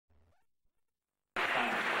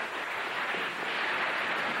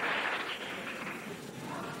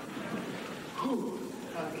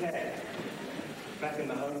in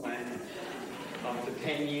the homeland after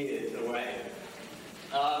 10 years away.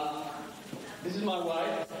 This is my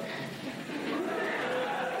wife.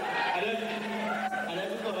 I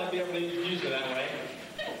never thought I'd be able to introduce her that way.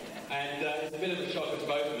 And it's a bit of a shock to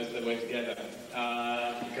both of us that we're together.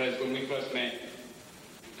 Because when we first met,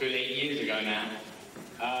 good 8 years ago now,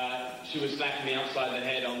 she was slapping me upside the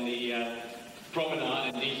head on the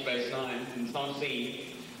promenade in Deep Space Nine in some scene.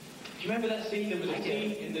 Do you remember that scene? There was a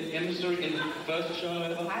scene in the first show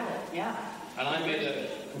ever? Pilot, yeah. And I made a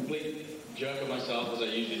complete jerk of myself, as I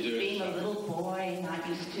usually do. Being a little boy, not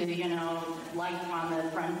used to, life on the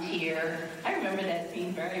frontier. I remember that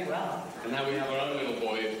scene very well. And now we have our own little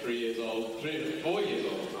boy of 4 years old.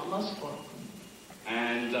 Almost 4.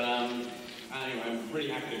 And anyway, I'm really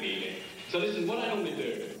happy to be here. So listen, what I normally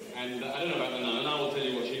do, and I don't know about Nana, Nana will tell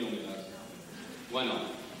you what she normally does. Why not?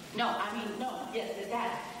 No, yes,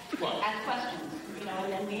 Dad. What? Ask questions,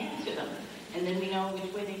 and then we answer them. And then we know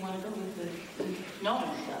which way they want to go with the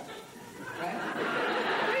knowing stuff. Right? Is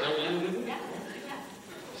that what you do? Yeah.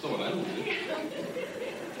 That's not what I do.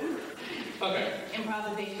 Okay.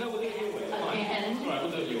 Improvisation. No, we'll do it your way. Again. All right,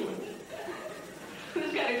 we'll do it your way.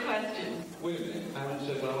 Who's got a question? Wait a minute. I haven't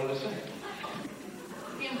said what I wanted to say.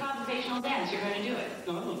 The improvisational dance, you're going to do it.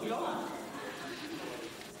 No, I'm not doing it. Go on.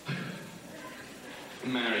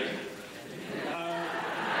 I'm married.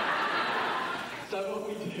 So what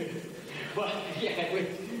we do,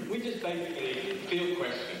 we just basically field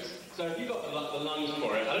questions. So if you've got the lungs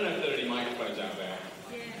for it, I don't know if there are any microphones out there,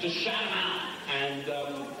 just shout them out, and I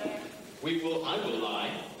will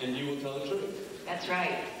lie, and you will tell the truth. That's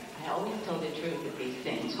right. I always tell the truth with these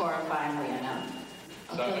things, horrifyingly enough.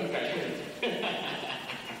 I'll tell you the truth.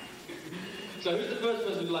 So who's the first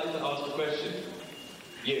person who'd like to ask a question?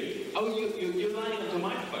 You. Oh, you're lining up to a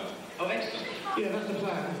microphone. Oh, excellent. Yeah, that's the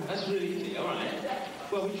plan. That's really easy. All right.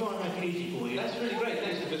 Well, we try and make it easy for you. That's really great.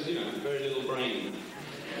 Thanks, because, very little brain.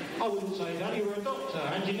 I wouldn't say that. You're a doctor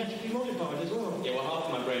and genetically modified as well. Yeah, well, half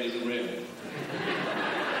of my brain isn't real.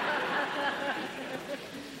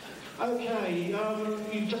 Okay,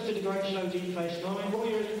 you just did a great show, Deep Space Nine. What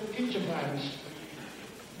are your future plans?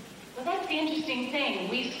 Well, that's the interesting thing.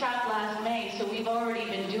 We stopped last May, so we've already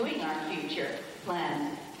been doing our future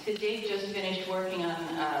plans. Siddig just finished working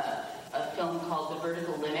on a film called The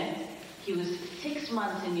Vertical Limit. He was 6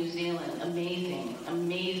 months in New Zealand. Amazing,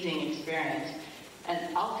 amazing experience.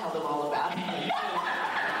 And I'll tell them all about it. And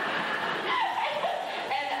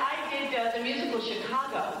I did the musical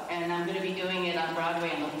Chicago, and I'm going to be doing it on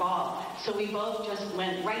Broadway in the fall. So we both just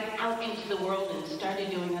went right out into the world and started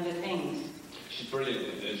doing other things. She's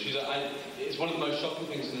brilliant. It's one of the most shocking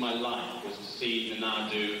things in my life was to see Nana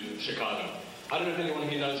do Chicago. I don't know if anyone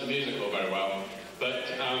here knows the musical very well, but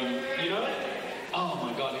you know it? Oh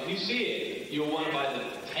my God, if you see it, you'll want to buy the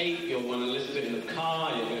tape, you'll want to listen to it in the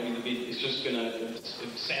car, it's just going to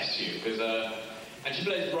obsess you. And she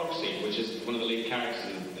plays Roxy, which is one of the lead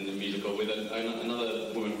characters in the musical, with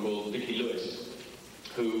another woman called Vicki Lewis,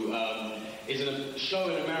 who is in a show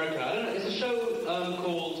in America. I don't know, it's a show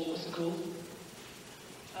called, what's it called?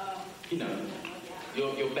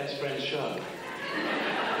 Your best friend's show.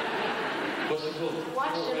 What's it called?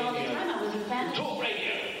 Watched it all the time. I was a fan. Talk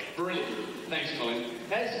Radio. Brilliant. Thanks, Colin.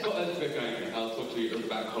 Let's get going. I'll talk to you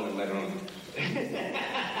about Colin later on.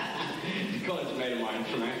 Colin's a mate of mine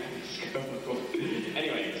from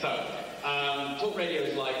Anyway, so Talk Radio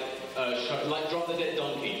is like Drop the Dead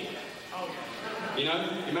Donkey. The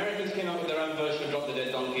Americans came up with their own version of Drop the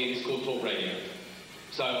Dead Donkey, and it's called Talk Radio.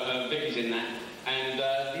 So Vicky's in that. And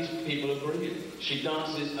these people are brilliant. She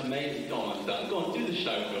dances amazing. Go on, Go on, do the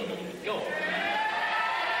show for them. Go on.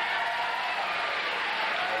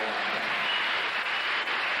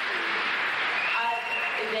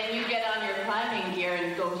 Then you get on your climbing gear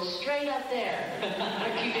and go straight up there,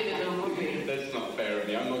 like you did in the movie. That's not fair of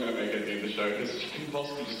me. I'm not going to make her do the show because she can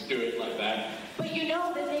possibly just do it like that. But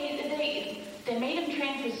that they made him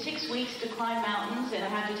train for 6 weeks to climb mountains, and I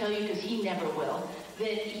have to tell you, because he never will, that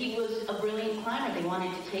he was a brilliant climber. They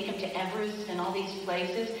wanted to take him to Everest and all these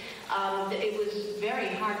places. It was very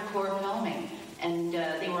hardcore filming, and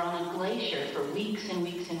they were on a glacier for weeks and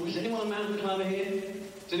weeks and weeks. Is anyone a mountain climber here?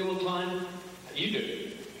 Does anyone climb? You do.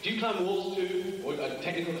 Do you climb walls too, or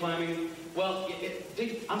technical climbing? Well,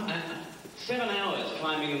 7 hours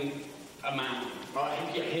climbing a mountain, right,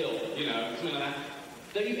 a hill, something like that.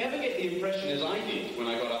 Don't you ever get the impression, as I did when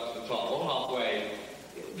I got up to the top, or halfway,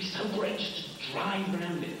 it would be so great just to drive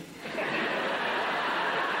around it.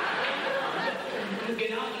 We could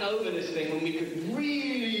get up and over this thing when we could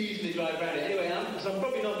really easily drive around it. Anyway, I'm So I'm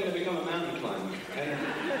probably not going to become a mountain climber.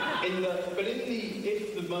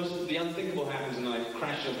 If the unthinkable happens and I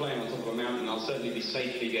crash a plane on top of a mountain, I'll certainly be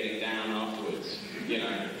safely getting down afterwards, you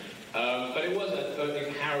know. But it was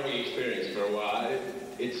a harrowing experience for a while.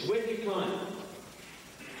 It's where do you climb?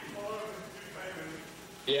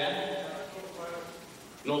 Yeah?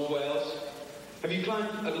 North Wales. Have you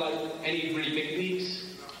climbed like any really big peaks?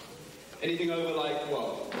 Anything over like,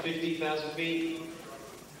 what, 50,000 feet?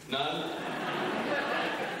 No?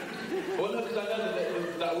 Well, no, because I know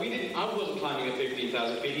that I wasn't climbing at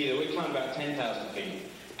 15,000 feet either. We climbed about 10,000 feet.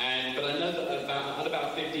 But I know that at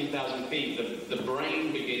about 15,000 feet, the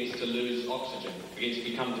brain begins to lose oxygen, begins to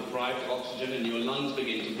become deprived of oxygen, and your lungs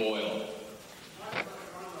begin to boil.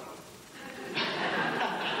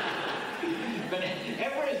 But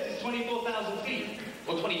Everest is 24,000 feet,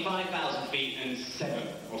 or 25,000 feet and 7,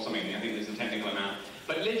 or something. I think there's a technical amount.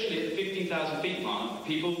 But literally at the 15,000 feet mark,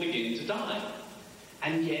 people begin to die.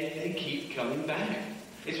 And yet they keep coming back.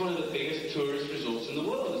 It's one of the biggest tourist resorts in the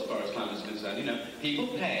world as far as climbing is concerned. You know, people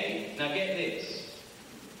pay, now get this,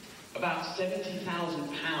 about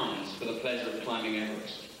 £70,000 for the pleasure of climbing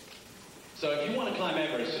Everest. So if you want to climb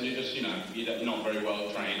Everest and you're just, you know, you're not very well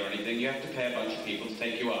trained or anything, you have to pay a bunch of people to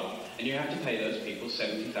take you up. And you have to pay those people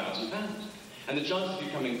 £70,000. And the chance of you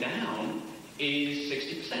coming down is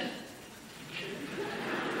 60%.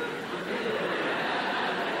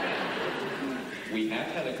 We have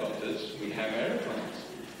helicopters, we have aeroplanes,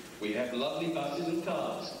 we have lovely buses and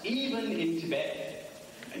cars, even in Tibet.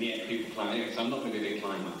 And yet people climb it, so I'm not going to be a big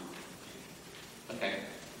climber. Okay.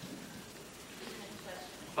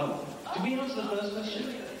 Oh, did we answer the first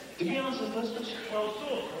question? Did we answer the first question? Well,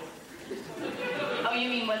 sort of. Oh, you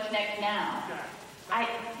mean what's next now?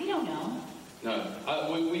 We don't know. No,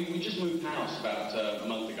 we just moved house about a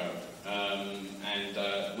month ago, and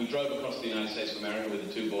we drove across the United States of America with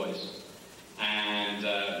the 2 boys. And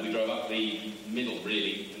we drove up the middle,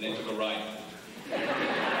 really, and then took a right.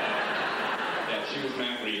 Yeah, she was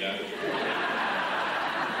map reader.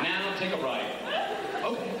 Now take a right.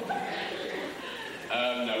 Okay.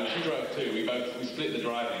 No, she drove too. We split the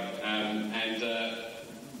driving.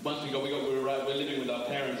 Once we were living with our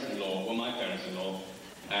parents-in-law, well, my parents-in-law,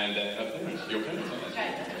 and her parents, your parents, aren't they? I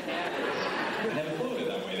never thought of it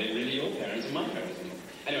that way. They're really your parents and my parents-in-law.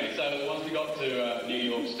 Anyway, so once we got to New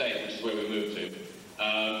York State, which is where we moved to,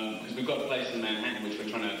 because we've got a place in Manhattan which we're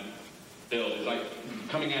trying to build. It's like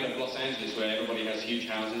coming out of Los Angeles where everybody has huge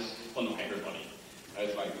houses. Well, not everybody.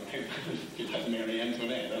 It's like, people have Mary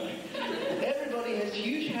Antoinette, don't they? Everybody has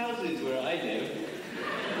huge houses where I live.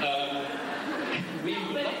 We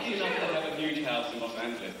were lucky enough to have a huge house in Los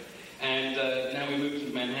Angeles. And now we moved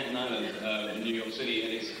to Manhattan Island in New York City,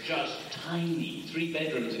 and it's just tiny, 3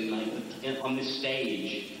 bedrooms on this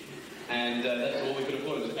stage. And that's all we could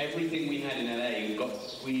afford. It was everything we had in LA. We got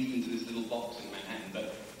squeezed into this little box in Manhattan,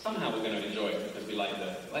 but somehow we're going to enjoy it because we like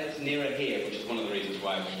it's nearer here, which is one of the reasons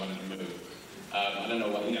why we wanted to move. I don't know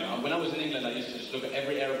what, you know, when I was in England, I used to just look at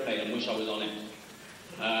every aeroplane and wish I was on it.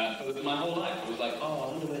 My whole life, I was like, oh, I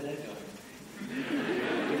wonder where they're going.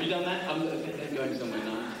 Have you done that? They're going somewhere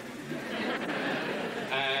nice.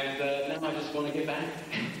 And now I just want to get back.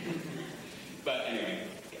 But anyway,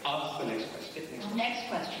 ask the next question. Next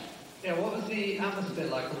question. Yeah, what was the atmosphere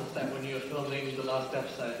like on the set when you were filming the last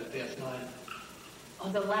episode of DS9? Oh,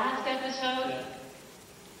 the last episode? Yeah.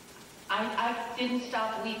 I didn't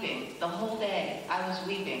stop weeping. The whole day, I was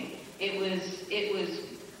weeping. It was,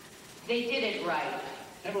 they did it right.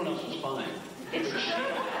 Everyone else was fine. It's true.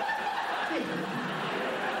 It's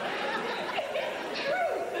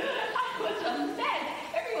true. I was upset.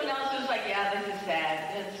 Everyone else was like, yeah, this is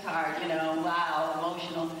sad. It's hard, you know, wow,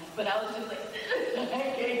 emotional. But I was just like, I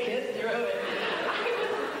can't get through it.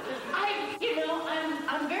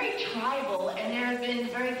 I'm very tribal, and there have been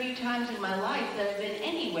very few times in my life that I've been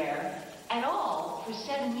anywhere at all for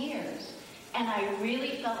 7 years. And I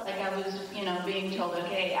really felt like I was, you know, being told,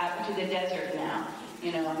 okay, out into the desert now.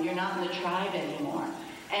 You know, you're not in the tribe anymore.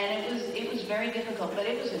 And it was very difficult, but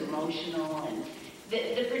it was emotional. And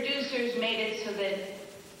the producers made it so that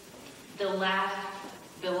the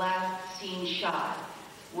last scene shot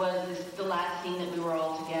was the last scene that we were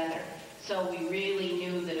all together. So we really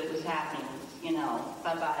knew that it was happening. You know,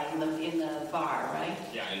 bye-bye, in the bar, right?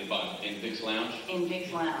 Yeah, in the bar, in Vic's Lounge. In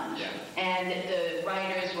Vic's Lounge. Yeah. And the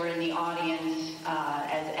writers were in the audience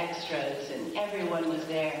as extras, and everyone was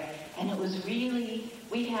there. And it was really,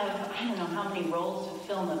 we have, I don't know how many rolls of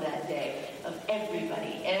film of that day, of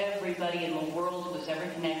everybody in the world who was ever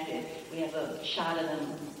connected. We have a shot of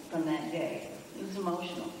them from that day. It was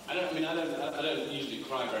emotional. I don't usually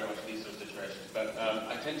cry very much in these sorts of situations. interest, but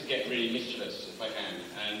I tend to get really mischievous if I can,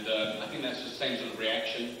 and I think that's the same sort of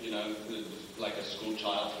reaction, you know, like a school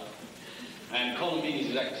child. And Colin Meaney's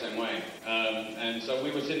exactly the same way. And so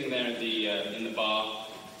we were sitting there at the in the bar,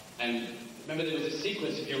 and remember there was a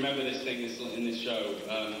sequence, if you remember this thing in this show,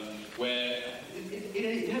 where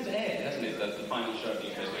it has aired, hasn't it? The final show of the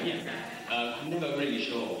first one. Yeah. I'm never really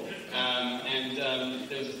sure. And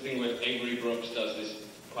there was this thing where Avery Brooks does this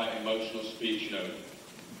quite emotional speech, you know,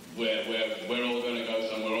 where we're all going to go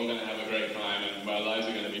somewhere, we're all going to have a great time, and our lives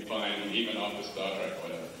are going to be fine, even after Star Trek,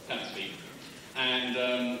 whatever, kind of speak.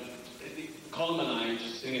 And Colin and I are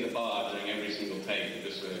just sitting at the bar during every single take,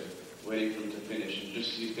 just waiting for him to finish, and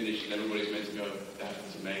just as he's finished, and everybody's meant to go, that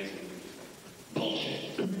was amazing.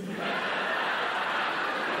 Bullshit. Is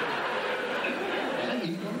that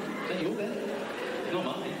you, Colin? Is that your bed? Not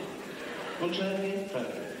mine. What's that again?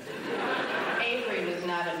 Avery was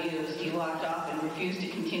not amused. He walked off and refused to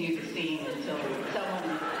continue the scene until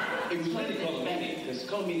someone... It was really Colin Meaney, because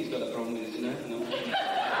Colin Meaney's got a problem with his, you know? No.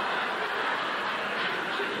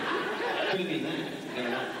 Could have been that, you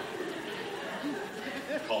know?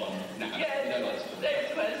 Colin, no. Yes,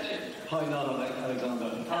 next question. Hi, Nana, Alexander.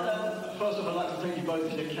 Hello. First off, I'd like to thank you both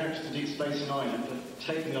for your character to Deep Space Nine and for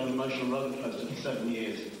taking me on an emotional roller coaster for 7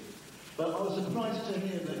 years. But I was surprised to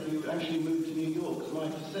hear that you actually moved to New York. My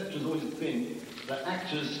perception has always been that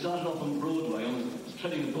actors started off on Broadway,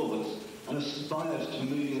 treading the boards, and aspired to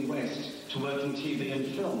moving west to work in TV and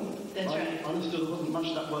film. That's right. I understood there wasn't much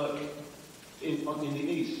of that work in the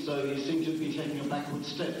East, so you seem to be taking a backward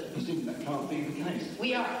step. Presumably that can't be the case.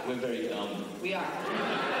 We are. We're very dumb. We are.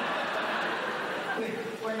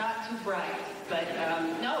 We're not too bright, but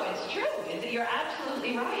no, it's true. You're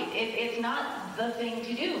absolutely right. It's not the thing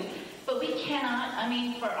to do. But we cannot, I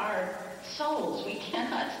mean, for our souls, we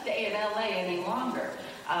cannot stay in LA any longer.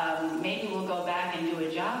 Maybe we'll go back and do a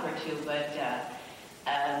job or two, but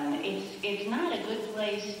it's not a good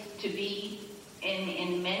place to be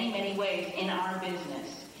in many, many ways in our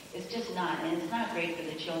business. It's just not, and it's not great for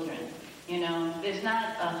the children. You know, there's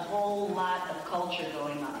not a whole lot of culture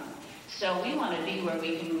going on. So we want to be where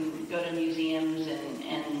we can go to museums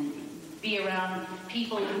and be around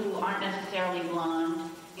people who aren't necessarily blonde,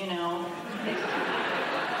 you know.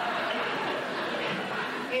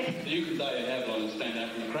 You can dye your hair blonde and stand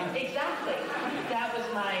out from the crowd. Exactly. That was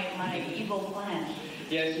my evil plan.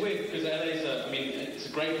 Yeah, it's weird because LA's it's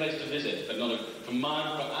a great place to visit, but not for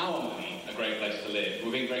our money, a great place to live.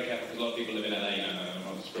 We're being very careful because a lot of people live in LA, you know, I don't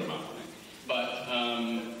want to screw them up. But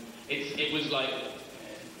it was like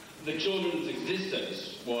the children's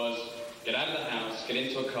existence was get out of the house, get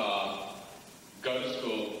into a car, go to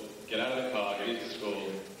school, get out of the car, get into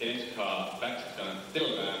school, get into a car, back to the car,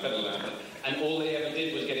 fiddle down. And all they ever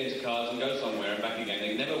did was get into cars and go somewhere and back again.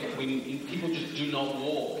 People just do not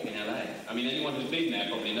walk in LA. I mean, anyone who's been there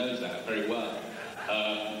probably knows that very well.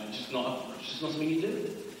 Just not something you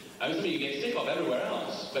do. It's something you get sick of everywhere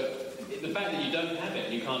else. But the fact that you don't have it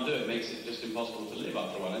and you can't do it makes it just impossible to live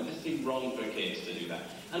after a while. And it just seems wrong for kids to do that.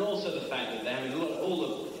 And also the fact that they're having a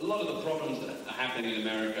lot of the problems that are happening in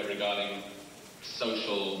America regarding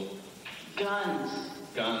social... Guns,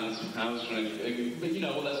 I was trying to... But, you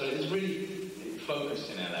know, all that sort of... It's really focused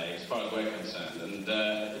in LA as far as we're concerned. And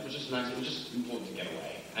it was just nice. It was just important to get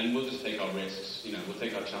away. And we'll just take our risks. You know, we'll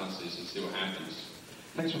take our chances and see what happens.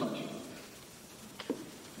 Thanks so much.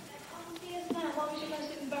 What was your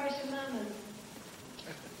most embarrassing moment?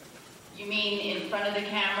 You mean in front of the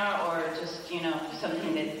camera or just, you know,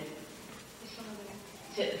 something that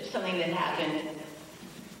happened?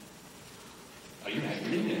 Are you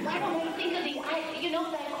asking? I don't know, think of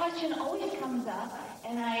that question always comes up,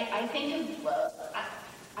 and I think of,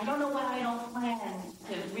 I don't know why I don't plan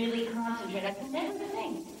to really concentrate. I can never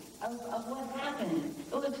think of what happened.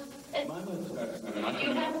 It was... My most embarrassing moment.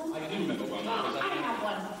 You have one? I do remember one. I have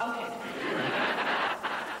one. Okay.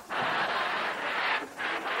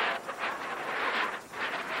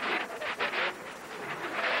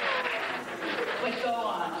 Wait, go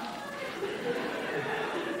on.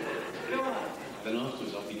 Go on. Then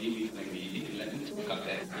afterwards, I'll be giving me you didn't let me talk up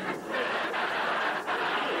there.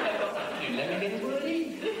 You let me get a word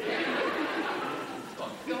in.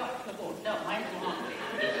 Go on. No, mine's long.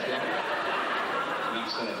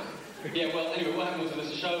 Enough said. Yeah, well, anyway, what happened was there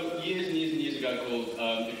was a show years and years ago called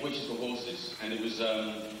If Witches Were Horses, and it was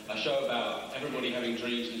a show about everybody having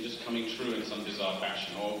dreams and just coming true in some bizarre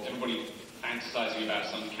fashion, or everybody fantasizing about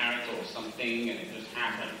some character or something, and it just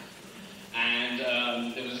happened. And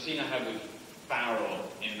there was a scene I had with Farrell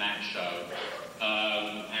in that show,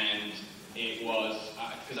 and it was,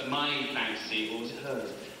 because my fantasy, or was it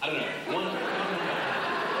hers? I don't know.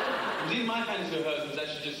 was either my fantasy or hers was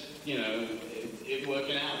actually just, you know, it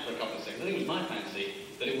working out for a couple of seconds. I think it was my fantasy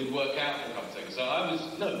that it would work out for a couple of seconds. So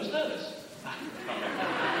it was hers.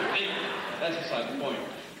 Anyway, that's beside the point.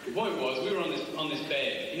 The point was, we were on this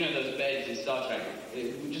bed. You know those beds in Star Trek?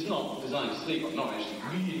 We're just not designed to sleep on, not actually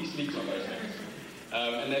really sleeps on those things.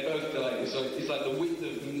 And they're both like, it's like the width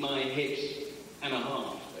of my hips and a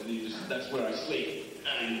half. And that's where I sleep.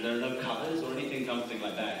 And there are no covers or anything comforting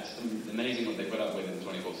like that. It's amazing what they put up with in the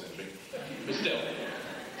 24th century. But still,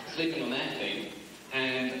 sleeping on that thing,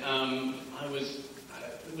 and I was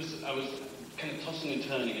kind of tossing and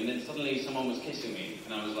turning, and then suddenly someone was kissing me,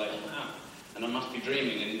 and I was like, wow, and I must be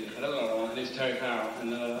dreaming, and it's Terry Farrell,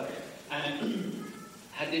 and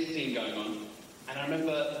had this scene going on, and I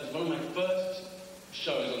remember it was one of my first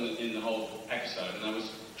shows in the whole episode, and I was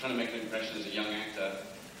trying to make an impression as a young actor,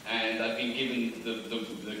 and I'd been given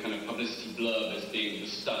the kind of publicity blurb as being the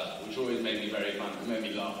stud, which always made me very fun. It made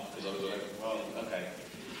me laugh, because I was like, well, okay.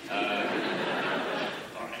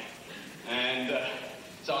 All right. And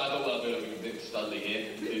so I thought, well, I'll do a bit studly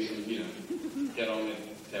here, do some, you know, get on with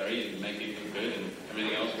Terry and make it look good and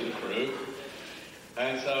everything else for the crew.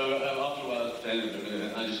 And so after a while,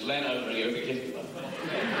 I just leant over and go, kissed him.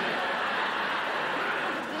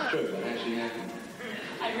 It's true, that actually happened.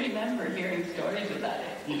 I remember hearing stories about it.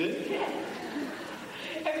 You did? Yeah.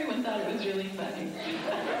 Everyone thought it was really funny.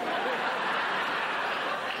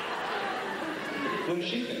 What did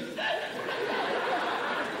she think?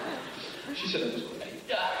 She said it was great.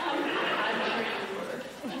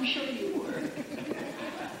 I'm sure you were.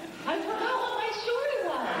 I forgot what my story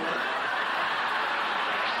was.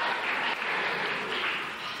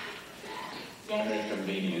 Yes. Very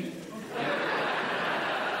convenient.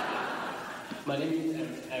 My name is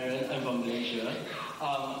Aaron. I'm from Malaysia. I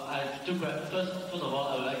have two questions. First of all,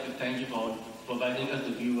 I would like to thank you for providing us,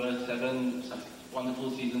 the viewers, 7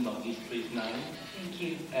 wonderful seasons of Deep Space Nine. Thank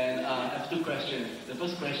you. And I have 2 questions. The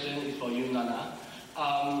first question is for you, Nana.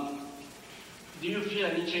 Do you feel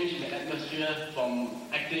any change in the atmosphere from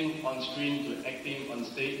acting on screen to acting on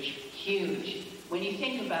stage? Huge. When you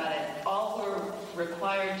think about it, all we're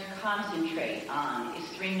required to concentrate on is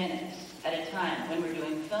 3 minutes at a time when we're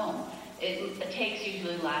doing film. It takes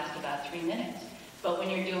usually last about 3 minutes. But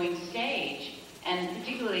when you're doing stage, and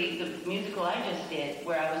particularly the musical I just did,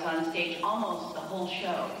 where I was on stage almost the whole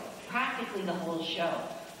show, practically the whole show,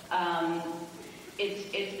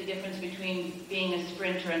 it's the difference between being a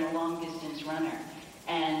sprinter and a long-distance runner.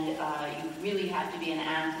 And you really have to be an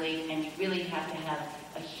athlete, and you really have to have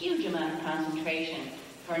a huge amount of concentration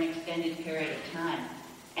for an extended period of time,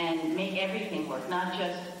 and make everything work, not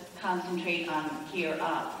just concentrate on here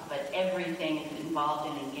up, but everything is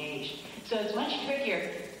involved and engaged. So it's much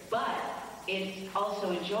trickier, but it's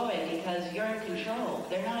also a joy because you're in control.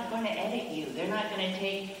 They're not going to edit you. They're not going to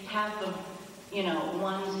take half of, you know,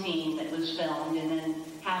 one scene that was filmed and then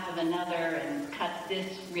half of another and cut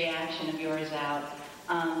this reaction of yours out.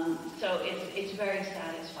 So it's very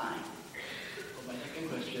satisfying. For my second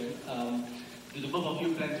question, do the both of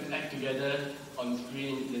you plan to act together on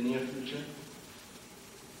screen in the near future?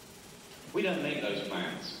 We don't make those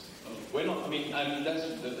plans. We're not, I mean, that's,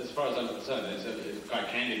 as far as I'm concerned, it's quite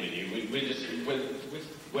candid with you.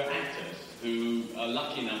 We're actors who are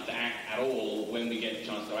lucky enough to act at all when we get the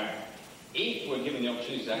chance to act. If we're given the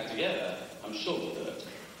opportunity to act together, I'm sure we'll do it.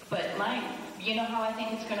 But you know how I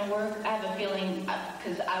think it's going to work? I have a feeling,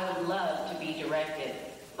 because I would love to be directed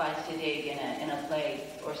by Siddig in a play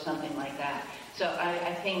or something like that. So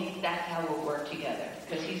I think that's how we'll work together,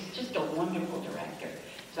 because he's just a wonderful director.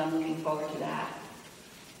 So I'm looking forward to that.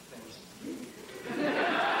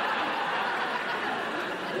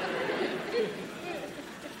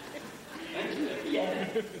 Yeah.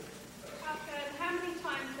 How many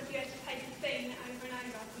times have you had to take a scene over and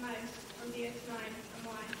over the most from year to 9, and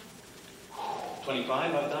why?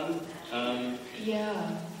 25 I've done.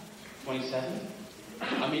 Yeah. 27?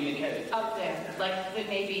 I mean, Up there. Like,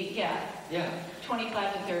 maybe, yeah. Yeah.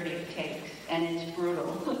 25 to 30 takes. And it's brutal.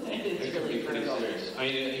 It's really brutal. Pretty serious. I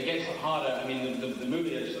mean, it gets harder. I mean, the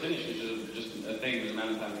movie I just finished, which is just a thing, it was a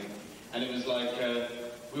marathon thing. And it was like,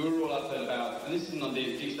 we were all up at about, and this is not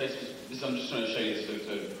Deep Space, I'm just trying to show you this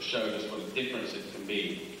to show just what a difference it can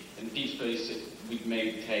be. In Deep Space, we'd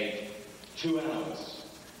maybe take 2 hours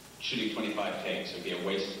shooting 25 takes. It would be a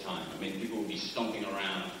waste of time. I mean, people would be stomping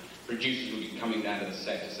around. Producers would be coming down to the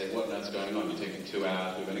set to say, what that's going on? You're taking 2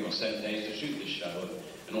 hours. We've only got 7 days to shoot this show.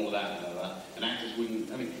 And all of that and all that. And actors wouldn't,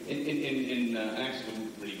 I mean, actors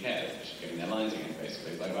wouldn't really care. They're just getting their lines again,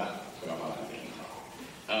 basically. It's like, wow, forgot my lines again.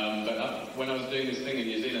 But when I was doing this thing in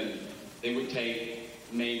New Zealand, they would take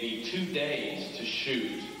maybe 2 days to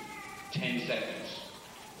shoot 10 seconds.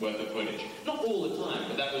 worth of footage. Not all the time,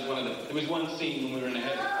 but that was one of the... There was one scene when we were in a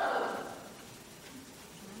helicopter.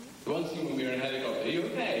 One scene when we were in a helicopter. Are you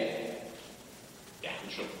okay? Yeah, I'm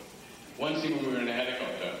sure. One scene when we were in a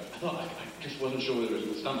helicopter, I thought I just wasn't sure whether it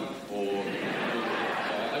was the stomach or...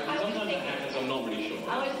 sometimes that happens, I'm not really sure.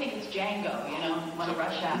 I always think it's Django, you know, want to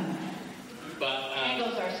rush out. But...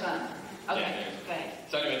 Django's our son. Okay, yeah. go ahead.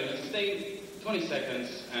 So anyway, it stayed 20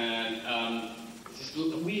 seconds, and it's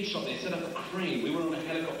this weird shot. They set up a crane. We were on a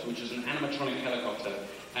helicopter, which was an animatronic helicopter,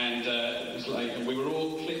 and it was like we were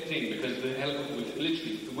all clipped in because the helicopter would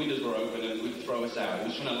literally, the windows were open and it would throw us out. It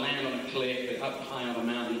was trying to land on a cliff up high on a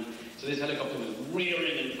mountain. So this helicopter was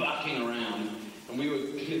rearing and bucking around, and we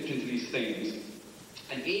were clipped into these things.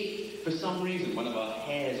 And if, for some reason, one of our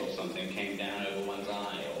hairs or something came down over one's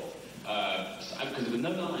eye, or because there were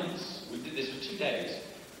no lines, we did this for 2 days,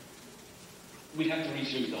 we'd have to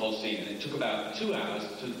reshoot the whole scene, and it took about 2 hours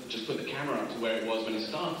to just put the camera up to where it was when it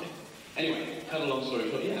started. Anyway, cut a long story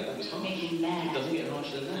short, yeah, that was harsh. Making me mad. It doesn't get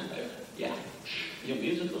harsher than that, though. Yeah. Your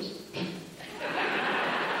musicals.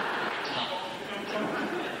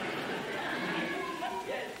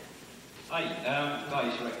 Hi,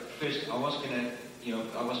 guys, right, first I was gonna,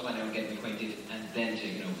 I was planning on getting acquainted and then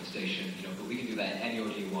taking over the station, but we can do that in any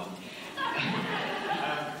order you want.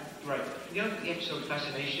 Right, the episode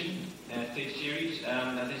Fascination, third series,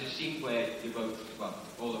 there's a scene where you're both, well,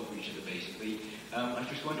 all over each other basically. I was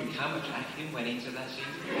just wondering how much acting went into that scene?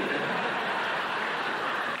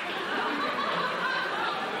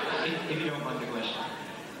 if you don't mind the question.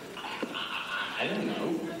 I don't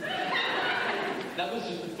know. That was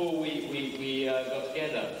just before we got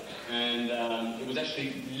together, and it was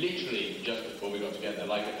actually literally just before we got together,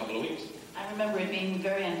 like a couple of weeks. I remember it being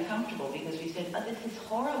very uncomfortable because we said, "Oh, this is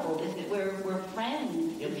horrible. We're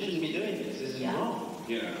friends." Yeah, we shouldn't be doing this. This is wrong,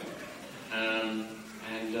 you know.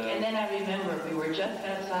 And then I remember we were just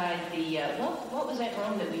outside the what was that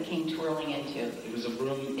room that we came twirling into? It was a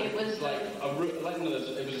room. It was like a room. Like one of those.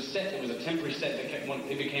 It was a set. It was a temporary set that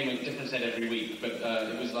it became a different set every week. But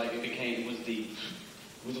it was like it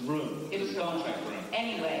was a room. It was a Star Trek room.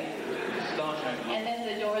 Anyway. Star Trek room. And then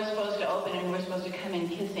the door was supposed to open and we were supposed to come in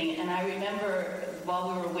kissing. And I remember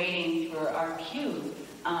while we were waiting for our cue,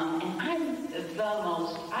 and I'm the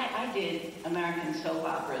most. I did American soap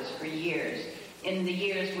operas for years. In the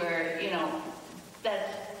years where,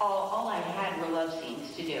 that's all I had were love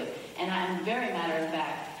scenes to do. And I'm very matter of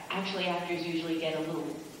fact, actually actors usually get a little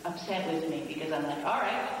upset with me because I'm like, all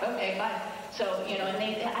right, okay, bye. So, and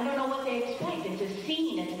I don't know what they expect. It's a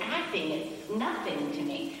scene, it's acting, it's nothing to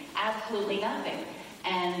me, absolutely nothing.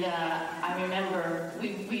 And I remember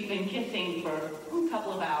we'd been kissing for a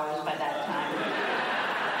couple of hours by that time.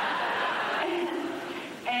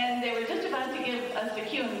 and they were just about to give us a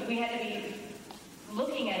cue, and we had to be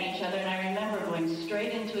looking at each other, and I remember going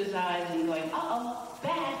straight into his eyes and going, uh-oh,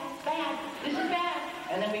 bad, this is bad.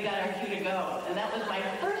 And then we got our cue to go. And that was my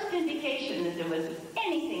first indication that there was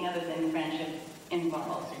anything other than friendship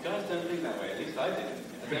involved. You guys don't think that way, at least I didn't.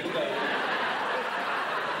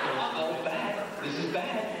 Uh-oh, bad, this is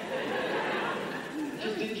bad. It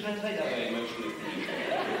just didn't translate that way emotionally.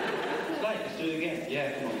 It's like, let's do it again.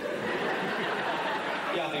 Yeah, come on.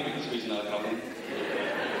 Yeah, I think we can squeeze another couple.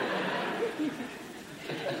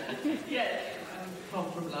 Yes,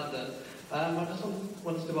 Tom from London. I just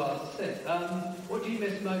wanted to ask Sid, what do you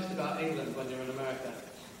miss most about England when you're in America?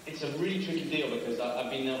 It's a really tricky deal because I've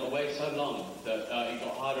been away so long that it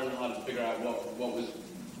got harder and harder to figure out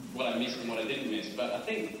what I missed and what I didn't miss. But I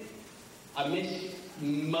think I miss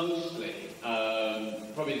mostly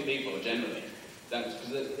probably the people generally. That's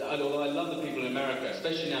because although I love the people in America,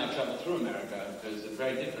 especially now I've travelled through America because they're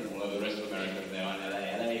very different all over the rest of America than they are in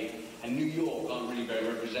LA. LA and New York aren't really very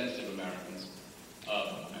representative of Americans.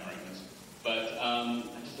 But I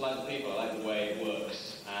just like the people. I like the way it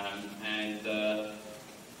works. I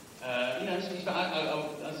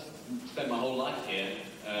spent my whole life here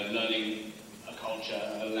learning a culture,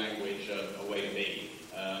 a language, a way to be.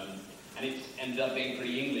 And it's ended up being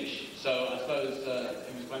pretty English. So I suppose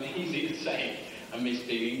it was quite easy to say I miss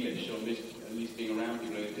being English or miss at least being around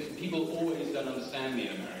people. People always don't understand me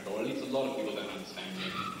in America, or at least a lot of people don't understand me.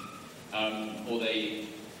 Or they...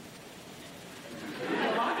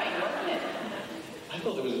 Alarming, wasn't it? I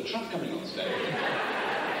thought there was a truck coming on stage.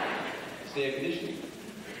 It's the air conditioning.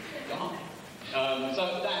 God. So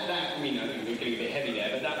that, I think we're getting a bit heavy there,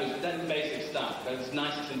 but that's basic stuff. But it's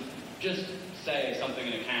nice to just say something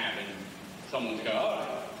in a cab and someone to go, all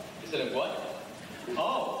right. Instead of what?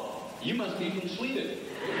 Oh, you must be from Sweden.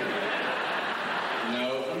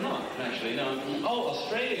 No, I'm not, actually. No. Oh,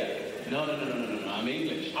 Australia. No, I'm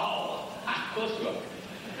English. Oh, of course you are.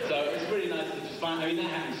 So it's really nice to just fun. I mean, that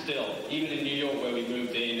happens still. Even in New York, where we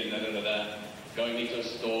moved in and going into a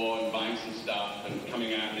store and buying some stuff and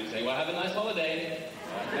coming out and saying, well, have a nice holiday.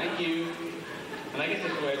 Thank you. And I guess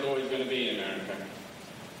that's the way it's always going to be in America.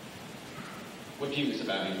 What do you miss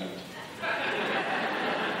about England?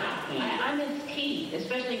 I miss tea,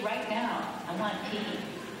 especially right now. I want tea.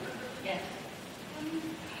 Yes.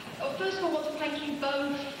 First of all, I want to thank you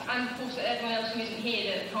both, and of course everyone else who isn't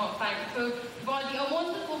here that can't thank, for providing a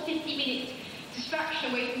wonderful 50-minute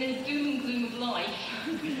distraction away from the doom and gloom of life.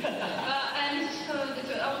 And this is for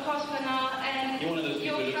I'll pass for now. You're one of those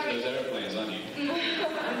people who looks at those aeroplanes, aren't you?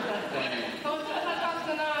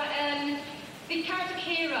 The character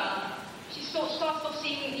Kira, she starts off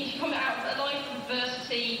seeing, she coming out of a life of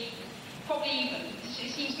adversity. Probably, it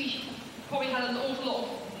seems to me she probably had an awful lot of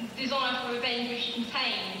desire for revenge which she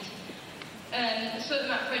contained. A certain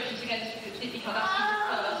amount of prejudice against Siddig, that's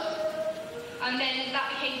first. And then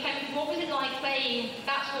that became chemical. What was it like playing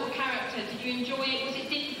that sort of character? Did you enjoy it? Was it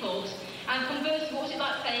difficult? And conversely, what was it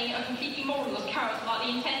like playing a completely moralist character like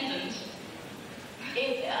the Intendant?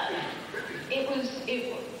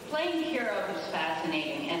 Playing Kira was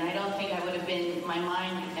fascinating, and I don't think I would have been, my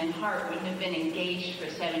mind and heart wouldn't have been engaged for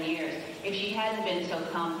 7 years if she hadn't been so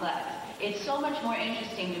complex. It's so much more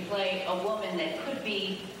interesting to play a woman that could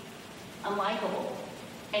be unlikable,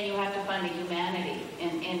 and you have to find the humanity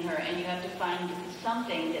in her, and you have to find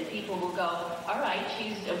something that people will go, all right,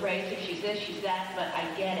 she's abrasive, she's this, she's that, but I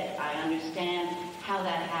get it, I understand how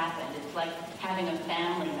that happened. It's like having a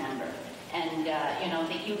family member, and that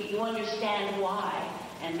you understand why.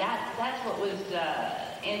 And that's what was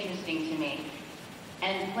interesting to me.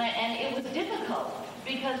 And it was difficult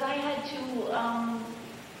because I had to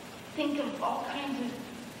think of all kinds of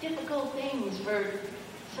difficult things for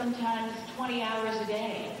sometimes 20 hours a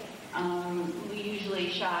day. We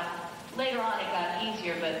usually shot, later on it got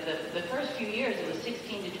easier, but the first few years it was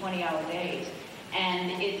 16 to 20 hour days.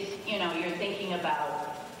 And it's, you're thinking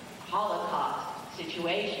about Holocaust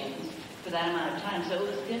situations for that amount of time, so it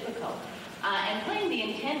was difficult. And playing the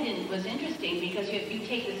Intendant was interesting because you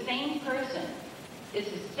take the same person. It's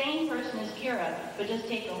the same person as Kira, but just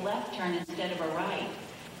take a left turn instead of a right.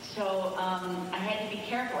 So I had to be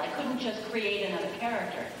careful. I couldn't just create another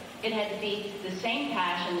character. It had to be the same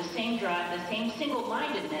passion, the same drive, the same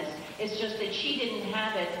single-mindedness. It's just that she didn't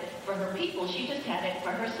have it for her people. She just had it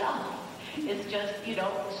for herself. It's just,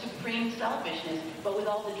 supreme selfishness, but with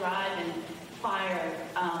all the drive and fire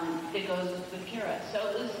that goes with Kira. So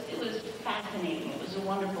it was fascinating. It was a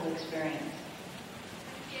wonderful experience.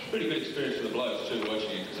 Pretty good experience for the blokes too,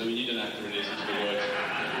 watching it, because you don't have to really listen to the words.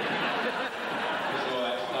 Just all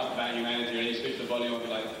that stuff about humanity, and you switch the volume on,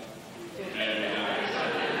 like, very nice.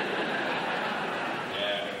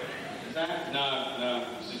 Yeah. Is that? No,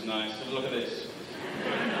 this is nice. Have a look at this.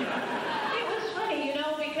 It was funny,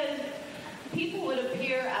 because people would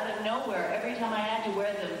appear out of nowhere every time I had to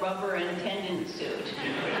wear the rubber Intendant suit.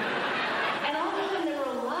 And all of a sudden there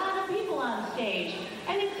were a lot of people on stage.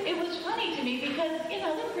 And it was funny to me because,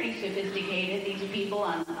 they're pretty sophisticated, these people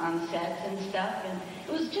on sets and stuff. And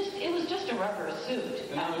it was just a rubber suit.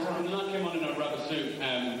 And I came on in a rubber suit,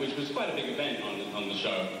 which was quite a big event on the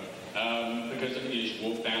show. Because you just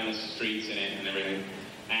walk down the streets in it and everything.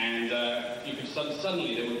 And you could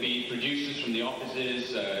suddenly there would be producers from the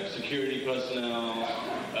offices, security personnel,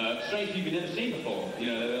 strange people you've never seen before. They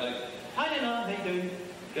were like, "Hi, Nana, how you doing?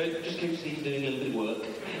 Good, just keep Steve doing a little bit of work."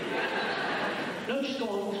 "No, just go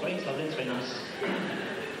on, it's great, it's lovely, it's very nice."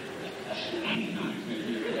 Very nice.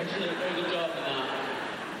 Excellent, very good job, Nana.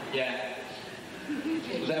 Yeah.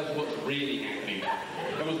 Because that was what's really happening.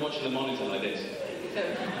 Everyone's watching the monitor like this. So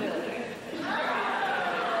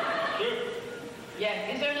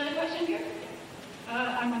yeah, is there another question here?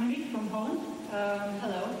 I'm Annemiek from Holland.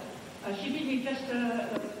 Hello. She beat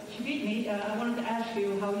me. I wanted to ask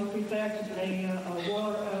you how you prepared to play a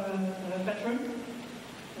war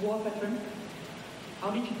veteran. How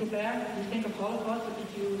did you prepare? Did you think of Holocaust? Or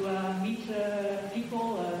did you meet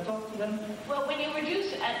people, talk to them? Well, when you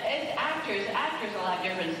reduce, as actors all have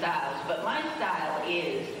different styles, but my style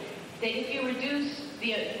is that if you reduce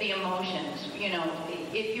the emotions,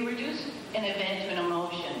 if you reduce an event to an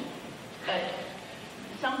emotion,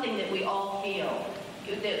 something that we all feel,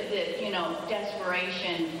 that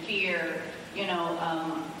desperation, fear,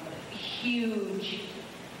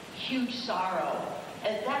 huge sorrow.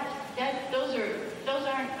 Those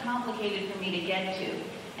aren't complicated for me to get to,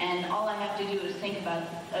 and all I have to do is think about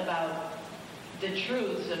the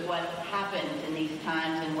truths of what happened in these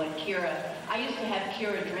times and what I used to have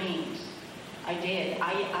Kira dreams. I did.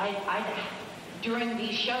 During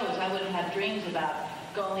these shows, I would have dreams about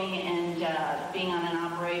going and being on an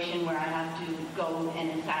operation where I have to go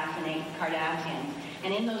and assassinate Cardassians.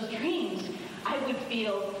 And in those dreams, I would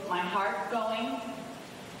feel my heart going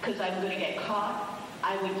because I'm going to get caught.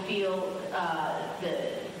 I would feel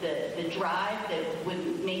the drive that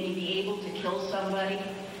would make me be able to kill somebody.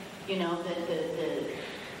 You know,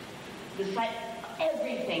 the sight,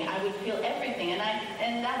 everything. I would feel everything,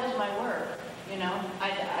 and that was my work. You know,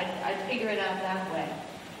 I'd figure it out that way.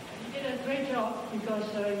 You did a great job because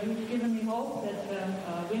you've given me hope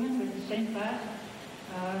that women with the same class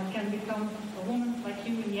can become a woman like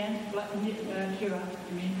you in the end, Kira.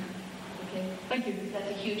 I mean, okay. Thank you. That's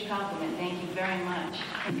a huge compliment. Thank you very much.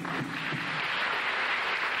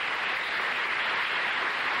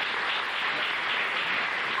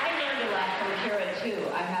 I learned a lot from Kira too,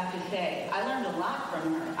 I have to say. I learned a lot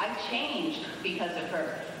from her. I've changed because of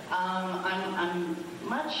her. I'm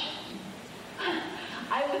much...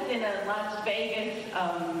 I was in a Las Vegas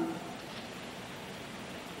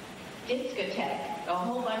discotheque. A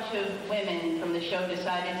whole bunch of women from the show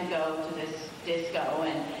decided to go to this disco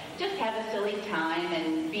and just have a silly time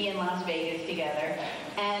and be in Las Vegas together.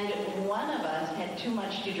 And one of us had too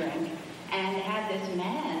much to drink and had this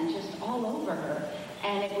man just all over her.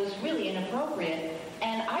 And it was really inappropriate.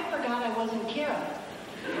 And I forgot I wasn't Kira.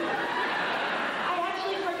 I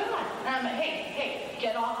actually forgot. And I'm like, hey,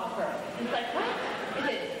 get off of her. It's like, what? He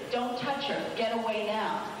said, don't touch her. Get away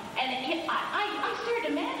now. And I started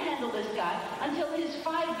to manhandle this guy until his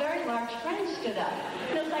 5 very large friends stood up.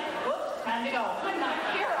 And it was like, whoops, time to go. I'm not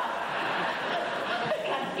Kira. I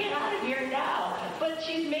gotta get out of here now. But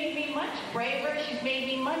she's made me much braver. She's made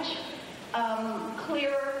me much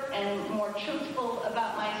clearer and more truthful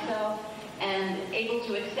about myself and able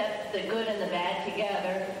to accept the good and the bad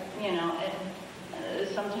together. You know, and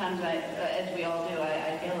sometimes as we all do,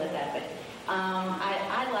 I feel it that way.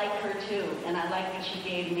 I like her too, and I like what she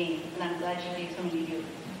gave me, and I'm glad she gave somebody to you.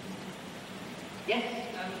 Yes?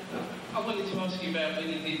 I wanted to ask you about when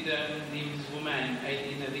you did The Invisible Man,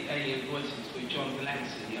 the alien voices with John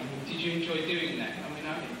Delancey. I mean, did you enjoy doing that? I mean,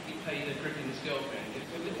 you played the Griffin's girlfriend. It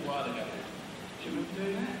was a little while ago. Do you remember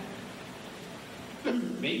doing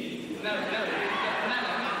that? Me? No,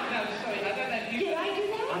 sorry, I don't know if you... Did I do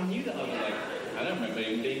that? I knew that. I was like, I don't remember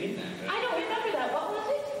even being in that. I don't remember that. What was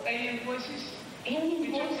it? Alien Voices? Alien With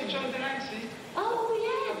Voices? John Delancey. Oh,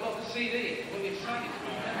 yeah. I've got the CD. I'm really excited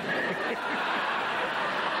tomorrow.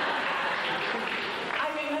 I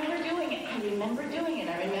remember doing it.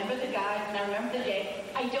 I remember the guys, and I remember the day.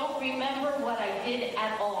 I don't remember what I did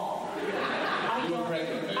at all. You were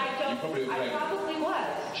pregnant, though. You probably were I pregnant. probably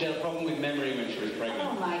was. She had a problem with memory when she was pregnant.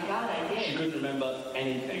 Oh, my God, I did. She couldn't remember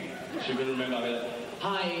anything. She couldn't remember. I mean,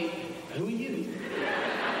 hi, who are you?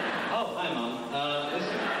 Oh, hi, Mum.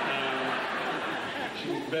 Listen, she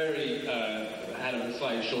was very, had a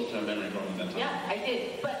slightly short-term memory problem at that time. Yeah, I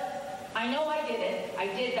did. But I know I did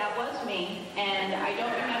it. That was me. And I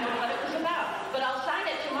don't remember what it was about. But I'll sign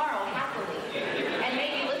it tomorrow, happily. And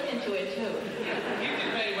maybe listen to it, too. You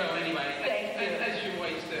did very well anyway. Thank you. As you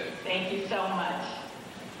always do. Thank you so much.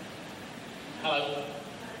 Hello.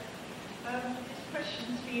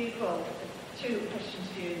 Questions for you, well, 2 questions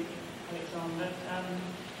for you, Alexander.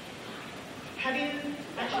 Have you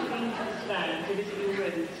actually been to the Sudan to visit your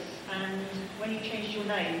roots? And when you changed your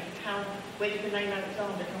name, where did the name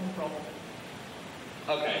Alexander come from?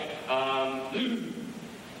 Okay.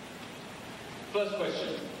 First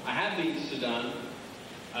question. I have been to Sudan,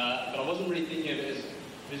 but I wasn't really thinking of it as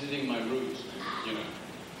visiting my roots, you know.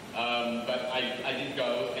 But I did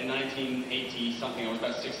go in 1980 something. I was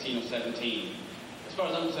about 16 or 17. As far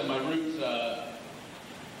as I'm concerned, my roots are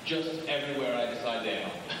just everywhere I decide they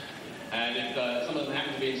are. And if some of them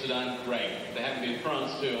happen to be in Sudan, great. If they happen to be in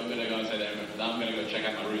France too, I'm going to go and say I'm going to go check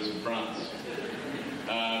out my roots in France.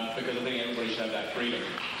 Because I think everybody should have that freedom.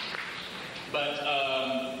 But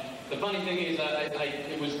the funny thing is,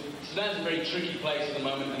 Sudan's a very tricky place at the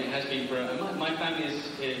moment, and it has been for, my family is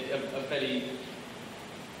a fairly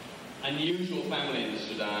unusual family in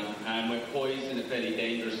Sudan, and we're poised in a fairly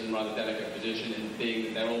dangerous and rather delicate position in being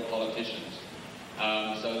that they're all politicians.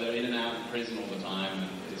 So they're in and out of prison all the time, and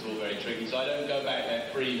it's all very tricky. So I don't go back there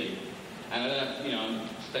freely. And I don't have, I'm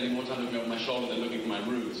spending more time looking over my shoulder than looking for my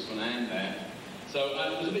roots when I am there. So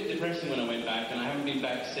it was a bit depressing when I went back, and I haven't been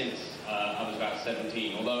back since I was about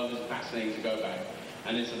 17, although it was fascinating to go back.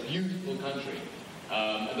 And it's a beautiful country.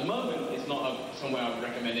 At the moment, it's not somewhere I would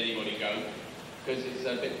recommend anybody go, because it's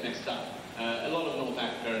a bit messed up. A lot of North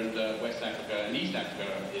Africa and West Africa and East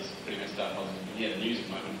Africa is pretty messed up. I was hearing the news at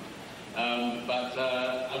the moment. But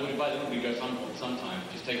I would advise everybody to go sometime.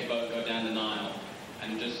 Just take a boat, go down the Nile,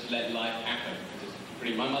 and just let life happen. It's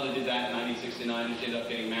My mother did that in 1969 and she ended up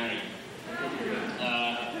getting married.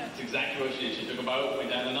 That's exactly what she did. She took a boat, went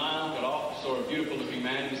down the Nile, got off, saw a beautiful looking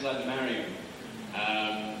man and decided to marry him.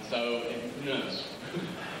 So, who knows?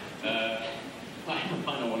 I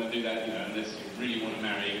don't want to do that, unless you really want to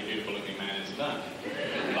marry a beautiful looking man in Sudan.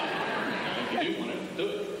 But, if you do want to, do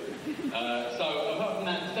it. So, apart from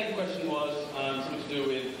that, the second question was something to do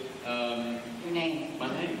with... your name. My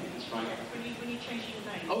name, that's right. When you changed your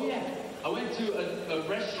name? Oh, yeah. I went to a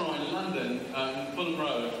restaurant in London, Fulham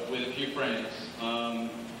Road, with a few friends,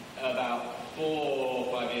 about 4 or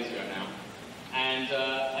 5 years ago now. And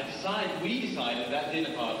we decided at that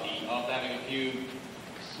dinner party, after having a few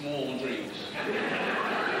small drinks,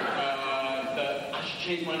 that I should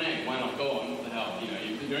change my name. Why not? Go on, what the hell?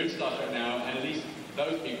 You're in Star Trek now, and at least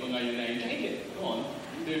those people know your name. Change it. Go on,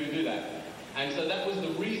 do that. And so that was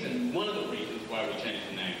the reason, one of the reasons why we changed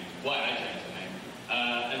the name, why I changed the name.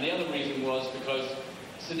 And the other reason was because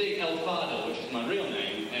Siddig El-Fadl, which is my real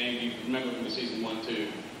name, and you remember from the season 1 too,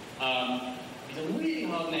 is a really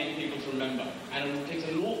hard name for people to remember. And it takes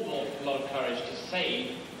an awful lot of courage to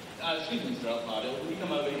say, excuse me, Mr. El-Fadl, will you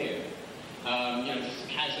come over here? Just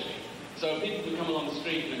casually. So people would come along the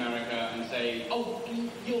street in America and say, oh,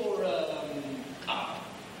 you're,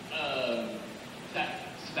 that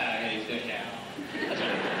spaghetti stick out.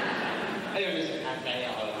 Anyway,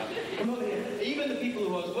 come over here. Even the people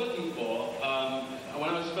who I was working for, when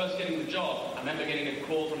I was first getting the job, I remember getting a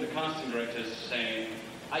call from the casting directors saying,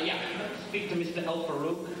 yeah, speak to Mr. El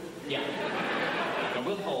Farouk. Yeah. No,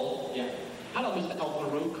 we'll hold. Yeah. Hello, Mr. El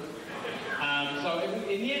Farouk. So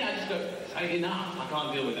in the end, I just go, enough, I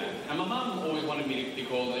can't deal with that. And my mum always wanted me to be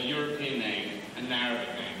called a European name and an Arabic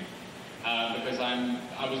name. Because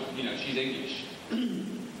she's English.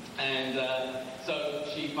 And so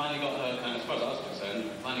she finally got her, as far as I was concerned,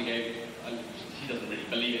 finally gave, she doesn't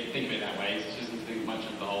really think of it that way, she doesn't think much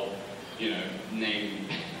of the whole, name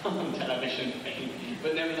on television thing.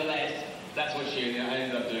 But nevertheless, that's what I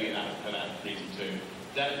ended up doing it for that reason too.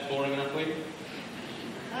 Is that boring enough for you?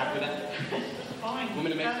 Happy with that? It's fine.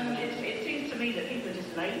 It seems to me that people are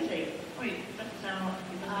just lazy. Wait, it doesn't sound like...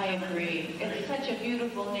 I agree. It's such a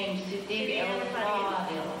beautiful name, Siddig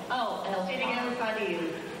El-Fadl. Oh, El-Fadl. Siddig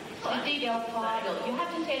El-Fadl. Siddig El-Fadl. You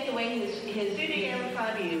have to say it the way his Siddig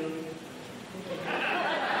El-Fadl.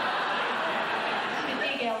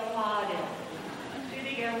 Siddig El-Fadl.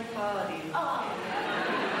 Siddig El-Fadl. Oh,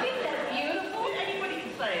 isn't that beautiful? Anybody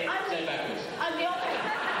can say it. Say it backwards. I'm the only...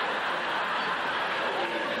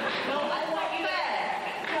 No, I want you to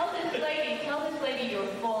tell this lady your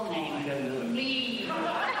full name. I don't know. Please.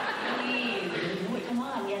 Come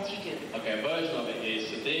on, yes you do. Okay, a version of it is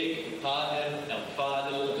Siddig, Tahir,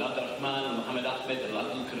 El-Fadl, Abdurrahman, Muhammad Ahmed,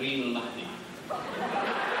 Al-Kareem, Al-Mahdi.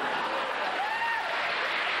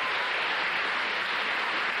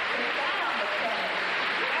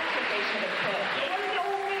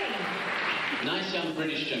 Nice young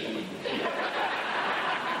British gentleman.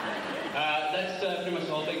 That's pretty much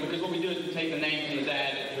the whole thing, because what we do is we take the name from the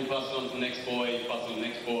dad, who passes it on to the next boy, passes it on to the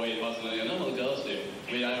next boy, passes it on to the... I don't know what the girls do.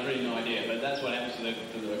 I have really no idea, but that's what happens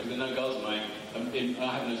because there are no girls in I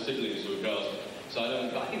have no siblings who are girls, so I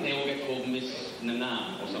think they all get called Miss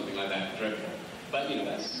Nana or something like that, dreadful. But,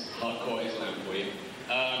 that's hardcore Islam for you.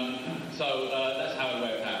 So that's how it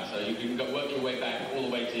works out. So you can work your way back all the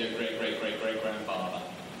way to your great-great-great-great-grandfather.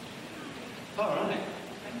 All right.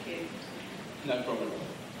 Thank you. No problem.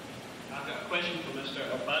 I've got a question for Mr.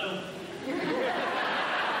 El-Fadl.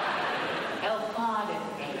 El-Fadl.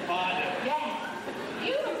 El-Fadl. Yes.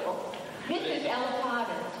 Beautiful. Mrs.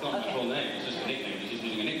 El-Fadl. It's not my full name, it's just a nickname. He's just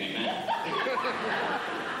using a nickname now.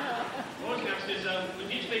 What I was going to ask is, when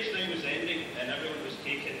Deep Space Nine was ending and everyone was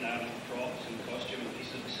taking props and costume and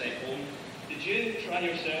pieces of the set home, did you try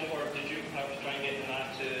yourself, or did you perhaps try and get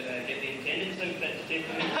Matt to get the attendance outfit to take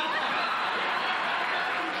them in?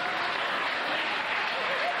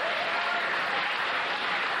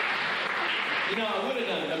 I would have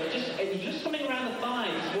done it, but it was just something around the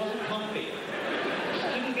thighs. It wasn't comfy. Just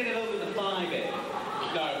didn't get it over the thigh bit.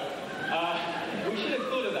 No. We should have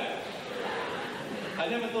thought of that. I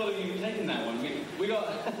never thought of even taking that one. We got...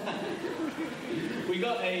 we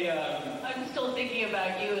got a... I'm still thinking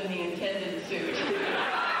about you in the attendant suit.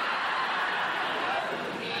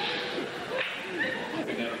 I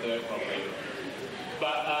could never do it properly.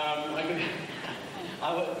 But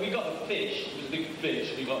we got a fish. It was a big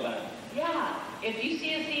fish. We got that. Yeah, if you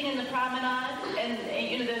see a scene in the promenade, and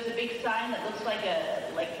there's a big sign that looks like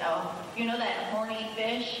that horny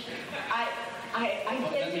fish. I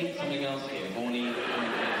That means something else here. Horny.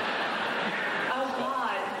 Oh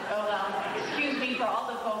God. Oh well. Excuse me for all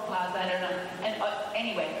the faux pas. I don't know. And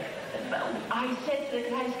Anyway, I said to the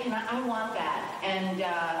guys, I want that. And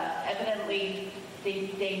evidently, they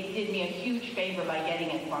did me a huge favor by getting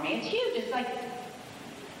it for me. It's huge. It's like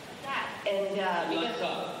that. And it lights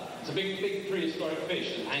up. It's a big prehistoric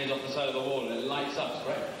fish that hangs off the side of the wall and it lights up,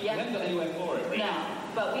 right? Yeah. We haven't got anywhere for it, right? No,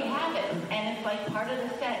 but we have it. And it's like part of the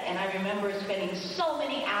set. And I remember spending so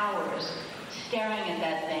many hours staring at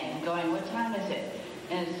that thing, going, what time is it?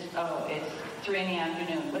 And it's 3 in the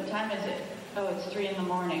afternoon. What time is it? Oh, it's 3 in the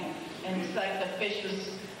morning. And it's like the fish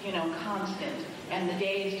was, constant. And the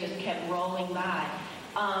days just kept rolling by.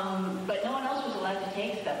 But no one else was allowed to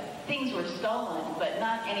take stuff. Things were stolen, but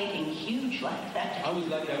not anything huge like that. I was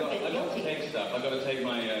lucky. I got to take stuff. I got to take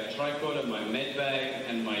my tricorder, my med bag,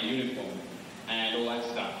 and my uniform, and all that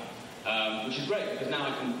stuff. Which is great, because now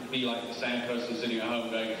I can be like the same person sitting at home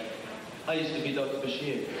going, I used to be Dr.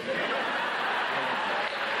 Bashir.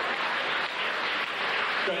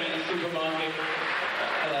 Going in the supermarket.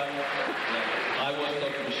 Hello. Yeah. I was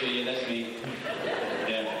Dr. Bashir, yeah, that's me.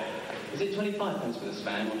 Yeah. Is it 25 pence for the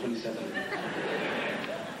spam or 27?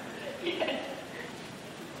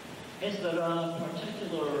 Is there a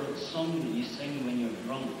particular song that you sing when you're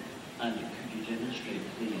drunk? And could you demonstrate,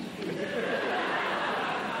 please?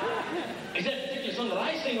 Is there a particular song that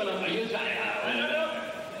I sing when I'm... Are you...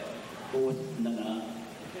 Oh, no.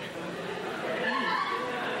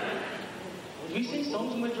 Do we sing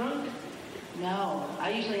songs when we're drunk? No. I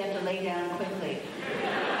usually have to lay down quickly.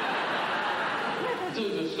 So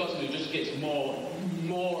the Scotsman who just gets more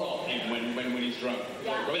of him when he's drunk.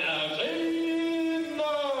 Yeah.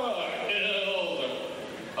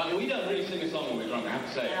 We don't really sing a song when we're drunk, I have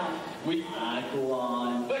to say. No. I go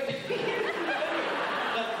on. But,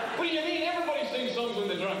 what do you mean? Everybody sings songs when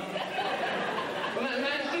they're drunk. Well,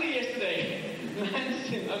 Man City yesterday. Man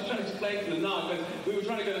City, I was trying to explain to them now, because we were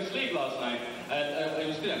trying to go to sleep last night. It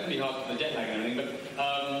was pretty hard for the jet lag and everything, but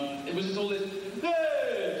it was just all this... all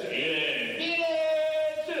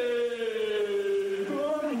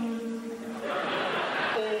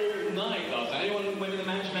night last night. Anyone went to the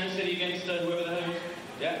match, Man City against whoever the hell is?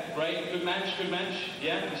 Yeah, great, good match.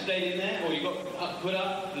 Yeah, you stayed in there, or you got put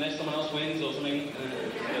up unless someone else wins or something.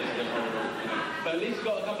 But at least you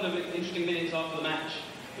got a couple of interesting minutes after the match.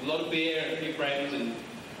 A lot of beer and a few friends and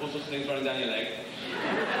all sorts of things running down your leg.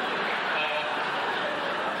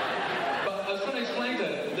 But I was trying to explain to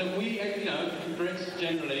her that we, Brits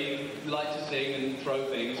generally like to sing and throw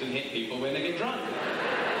things and hit people when they get drunk.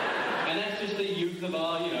 And that's just the youth of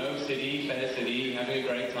our, city, fair city, having a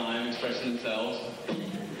great time, expressing themselves.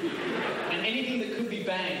 And anything that could be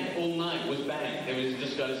banged all night was banged. It was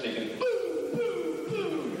just going to sing and boom, boom,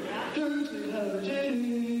 boom.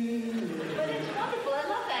 But it's wonderful. I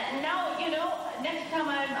love that. And now, next time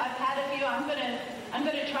I've had a few, I'm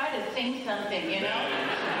gonna try to sing something, because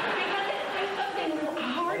there's something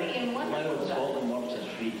hearty and wonderful about it. Scotland works a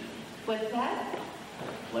treat. What's that?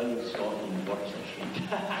 Flower of Scotland works a treat.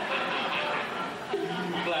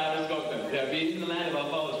 Flower of Scotland. Yeah, being in the land of our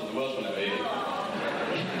fathers from the Welsh one over here.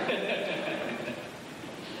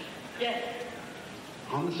 Yes.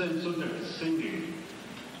 On the same subject as singing,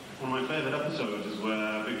 one of my favourite episodes is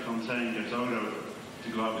where Vic Fontaine gets Odo to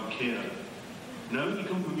go out with Keir. Knowing you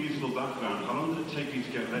come from a musical background, how long did it take you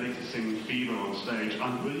to get ready to sing Fever on stage,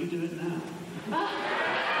 and will you do it now?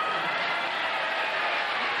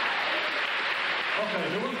 Okay,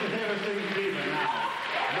 who wants to hear us sing Fever now?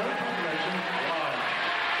 No preparation, live.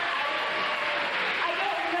 I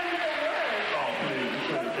don't remember the words. Oh, please,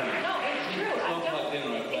 you really can. No, it's true. It's not like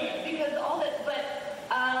dinner, I play. It's because all that, but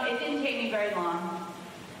it didn't take me very long.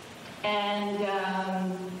 And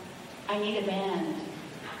I need a band.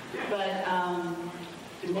 But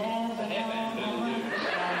never know how much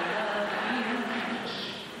I love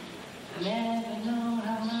you. Never know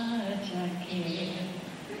how much I care.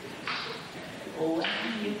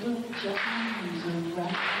 When you put your arms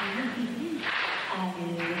around me, I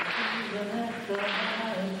get a fever that's so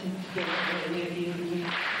hard to bear. If you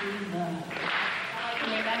reach enough, I can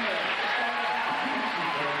remember it.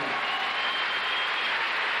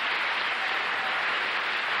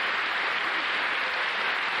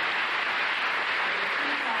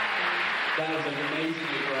 That was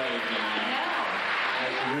amazingly brave, man. I know.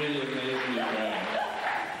 That's really amazingly brave.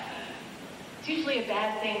 It's usually a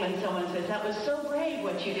bad thing when someone says, that was so brave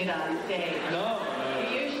what you did on stage. No.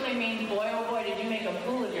 It usually means, boy, oh boy, did you make a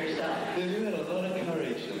fool of yourself. You had a lot of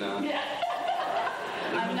courage in that. Yeah.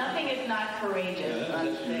 Nothing is not courageous Yeah, on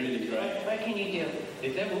that's stage. really great. What can you do?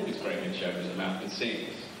 If there will be screaming shows about that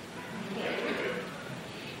sings.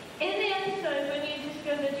 In the episode when you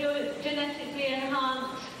discovered you're genetically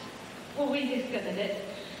enhanced, well, we discovered it,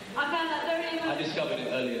 I found that very I discovered it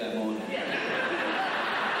earlier that morning. Yes.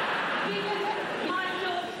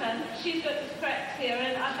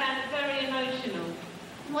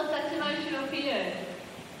 emotional for you?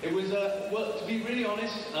 It was, well, to be really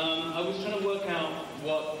honest, I was trying to work out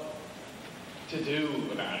what to do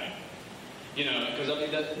about it. You know, because I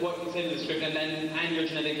mean, that's what you said in the script, and you're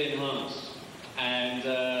genetically enhanced. And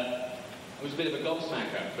it was a bit of a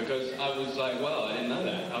gobsmacker, because I was like, well, I didn't know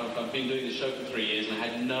that. I've been doing the show for 3 years, and I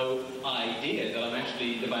had no idea that I'm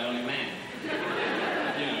actually the bionic man.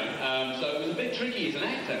 You know, so it was a bit tricky as an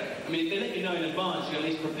actor. I mean, if they let you know in advance, you at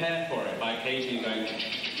least prepare for it by occasionally going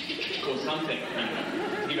or something, you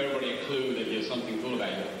know, to give everybody a clue that there's something cool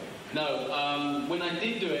about you. No, when I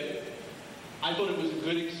did do it, I thought it was a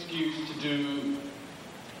good excuse to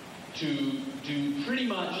do pretty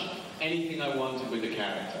much anything I wanted with the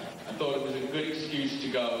character. I thought it was a good excuse to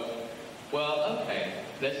go, well, okay,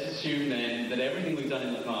 let's assume then that everything we've done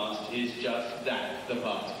in the past is just that, the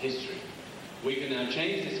past, history. We can now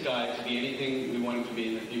change this guy to be anything we want him to be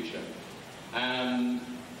in the future. And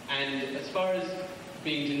as far as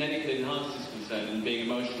being genetically enhanced is concerned and being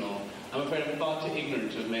emotional, I'm afraid I'm far too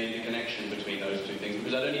ignorant to have made the connection between those two things,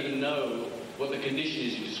 because I don't even know what the condition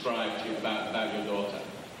is you described to about your daughter.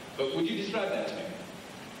 But would you describe that to me?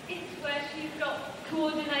 It's where she's got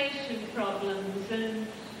coordination problems and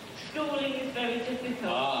schooling is very difficult.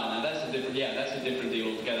 Ah, now that's a different, that's a different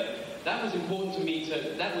deal altogether. That was important to me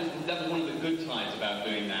that was one of the good sides about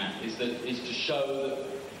doing that, is to show that,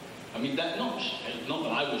 I mean, that not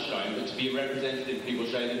that I was showing, but to be a representative, people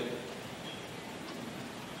showing that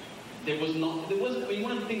there wasn't, I mean,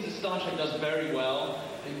 one of the things that Star Trek does very well,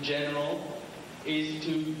 in general, is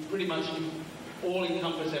to pretty much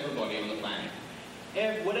all-encompass everybody on the planet.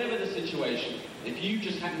 Whatever the situation, if you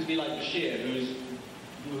just happen to be like Bashir,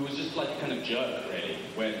 who was just like a kind of jerk, really,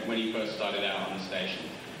 when he first started out on the station.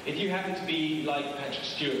 If you happen to be like Patrick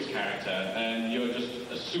Stewart's character, and you're just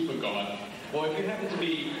a super god, or if you happen to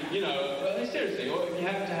be, you know, seriously, or if you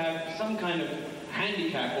happen to have some kind of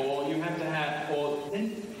handicap, or you have to have, or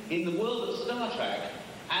in the world of Star Trek,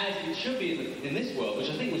 as it should be in this world, which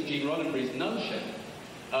I think was Gene Roddenberry's notion,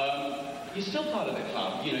 you're still part of the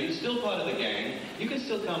club, you know, you're still part of the gang, you can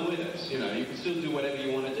still come with us, you know, you can still do whatever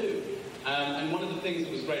you want to do. And one of the things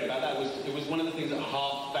that was great about that was, it was one of the things that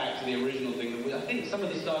harked back to the original thing that I think some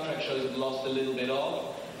of the Star Trek shows have lost a little bit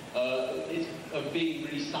of. It's of being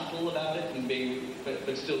really subtle about it and being,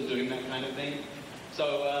 but still doing that kind of thing.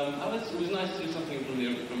 So it was nice to do something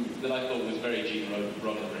that I thought was very Gene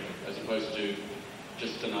Roddenberry, as opposed to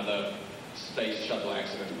just another space shuttle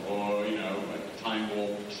accident or, you know, a time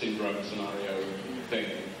warp syndrome scenario thing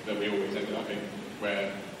that we always ended up in,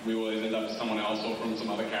 where we always end up as someone else or from some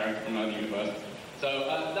other character from another universe. So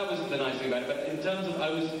that was the nice thing about it. But in terms of, I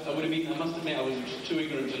must admit, I was just too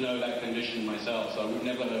ignorant to know that condition myself, so I would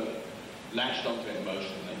never have latched onto it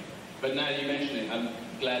emotionally. But now that you mention it, I'm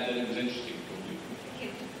glad that it was interesting for you.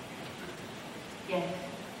 Thank you. Yes.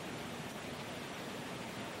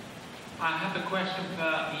 I have a question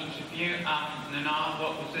for each of you. Nana,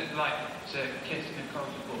 what was it like to kiss Nicole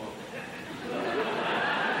DeBoer?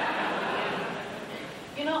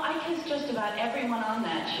 You know, I kissed just about everyone on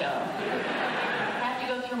that show. I have to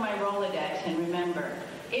go through my Rolodex and remember.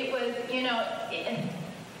 It was, you know,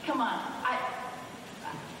 come on,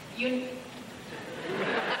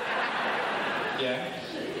 Yeah?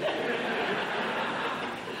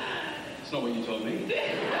 It's not what you told me.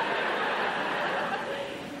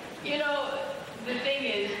 You know, the thing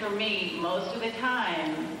is, for me, most of the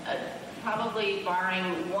time, probably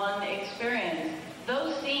barring one experience,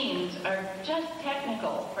 those scenes are just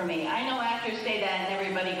technical for me. I know actors say that and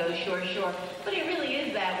everybody goes, sure, sure, but it really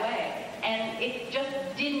is that way. And it just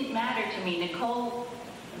didn't matter to me. Nicole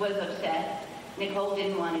was upset. Nicole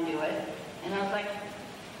didn't want to do it. And I was like,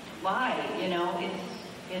 why? You know,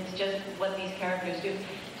 it's just what these characters do.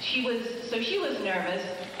 She was nervous,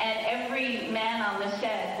 and every man on the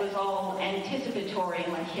set was all anticipatory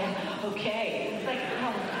and like, yeah, okay. It's like,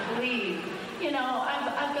 oh, please. You know,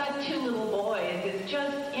 I've got 2 little boys. It's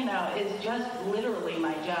just, you know, it's just literally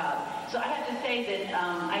my job. So I have to say that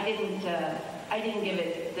I didn't give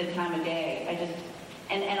it the time of day.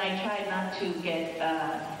 And I tried not to get,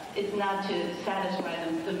 not to satisfy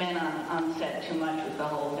the men on set too much with the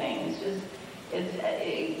whole thing. It's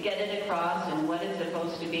get it across and what it's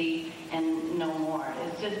supposed to be and no more.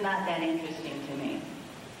 It's just not that interesting to me.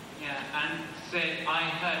 Yeah, and Sid, I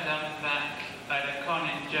heard that at a con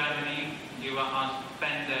in Germany, you were asked to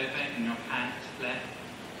bend over and your pants split.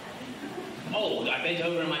 Oh, I bent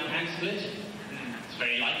over and my pants split? It's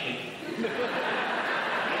very likely.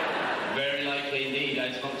 Very likely indeed.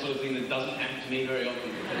 It's not the sort of thing that doesn't happen to me very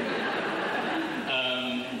often.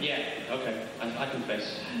 Yeah, okay. I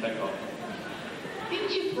confess. Back off.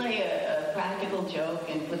 Didn't you play a practical joke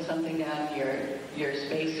and put something down your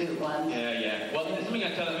spacesuit once? Yeah. Well, it's something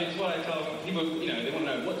I tell. I mean, it's what I tell people. You know, they want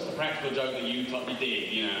to know what's the practical joke that you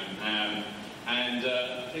did. You know,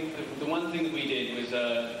 I think the one thing that we did was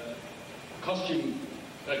a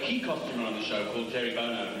key costumer on the show called Jerry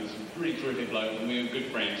Bono, who's a really terrific bloke, and we were good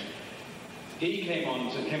friends. He came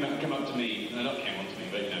up to me. No, not came on to me,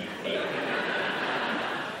 but you know.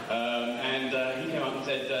 He came up and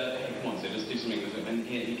said, hey, come on, Sid, let's do something. And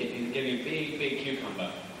he gave me a big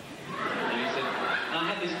cucumber. And he said, and I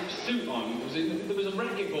had this suit on. There was a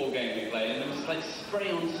racquetball game we played, and there was this like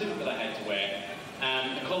spray-on suit that I had to wear.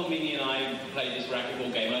 Colomini and I played this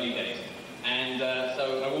racquetball game early days. And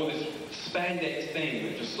so I wore this spandex thing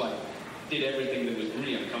that just like did everything that was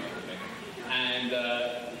really uncomfortable. And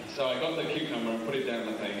so I got the cucumber and put it down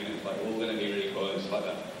the thing, and it was like all going to be really cool. It was like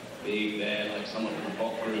that big there, like someone from a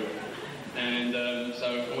pop group. And so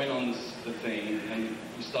I went on the thing, and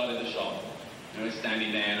we started the shot. And I was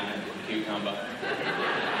standing there, and I had the cucumber.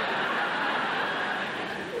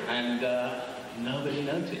 And nobody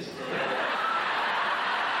noticed.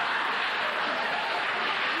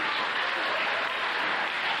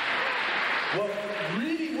 What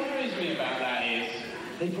really worries me about that is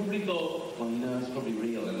they probably thought, well, you know, it's probably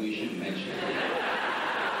real, and we shouldn't mention it.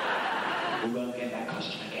 We won't get that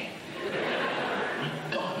costume again.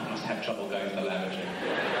 God, I must have trouble going to the lavatory.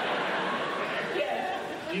 Yeah.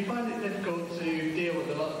 Do you find it difficult to deal with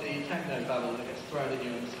a lot of the techno babble that gets thrown at you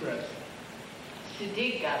in the script?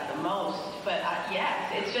 Siddig got the most, but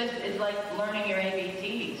yes, it's like learning your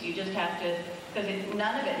ABCs. You just have to, because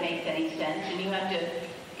none of it makes any sense, and you have to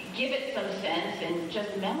give it some sense and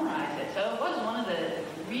just memorize it. So it was one of the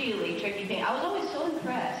really tricky things. I was always so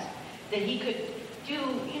impressed that he could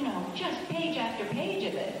do, you know, just page after page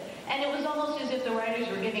of it. And it was almost as if the writers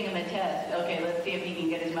were giving him a test. Okay, let's see if he can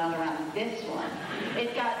get his mouth around this one.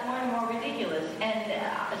 It got more and more ridiculous. And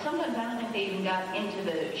sometimes I don't think they even got into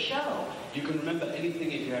the show. You can remember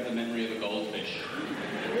anything if you have the memory of a goldfish.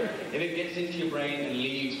 If it gets into your brain and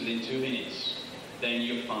leaves within 2 minutes, then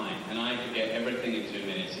you're fine. And I could get everything in 2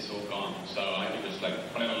 minutes. It's all gone. So I could just like... Is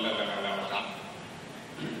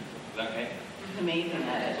that okay? It's amazing at it.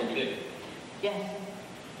 That's what we did. Yes.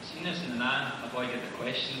 Seeing as the man avoided the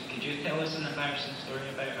question, could you tell us an embarrassing story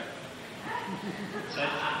about her?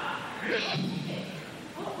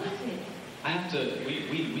 What was it? I have to...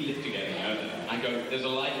 We live together, you know. I go, there's a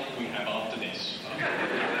life we have after this.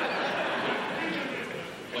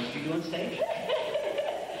 What did you do on stage?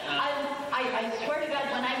 I swear to God,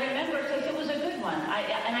 when I remember, because it was a good one,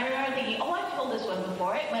 and I remember thinking, oh, I've told this one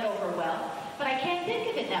before, it went over well, but I can't think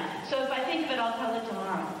of it now. So if I think of it, I'll tell it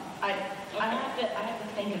tomorrow. I have to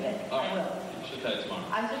think of it. I will. You should tell it tomorrow.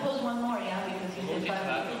 I suppose one more, yeah, because you said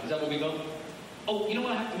 5 Is that what we got? Oh, you know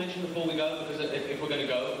what I have to mention before we go, because if we're going to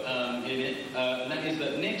go in a minute, and that is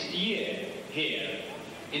that next year, here,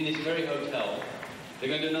 in this very hotel, they're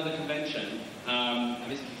going to do another convention,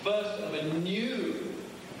 and it's the first of a new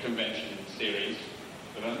convention series,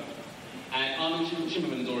 and Arnold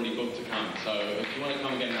Schimmerman's already booked to come, so if you want to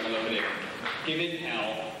come again and have a look at it, give him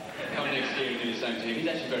hell, come next year and do the same to him. He's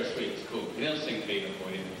actually very sweet, it's cool. He'll sing Fever for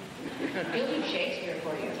you. He'll do Shakespeare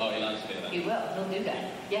for you. Oh, he likes to do that. He will, he'll do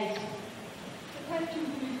that. Yes. The question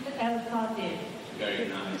from Mr. Elcott is, Very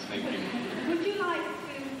nice, thank you. would you like to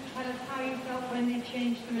tell us how you felt when they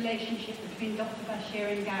changed the relationship between Dr.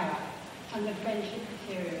 Bashir and Gara and the friendship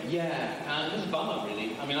series? Yeah, it was a bummer,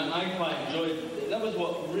 really. I mean, I quite enjoyed... That was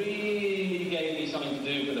what really gave me something to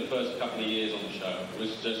do for the first couple of years on the show. It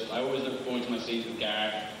was just... I always looked forward to my scenes with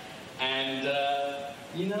Gareth. And,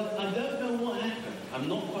 you know, I don't know what happened. I'm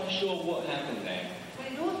not quite sure what happened there. Well,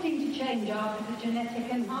 it all seemed to change after the genetic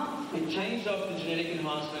enhancement. It changed after the genetic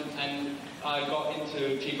enhancement, and I got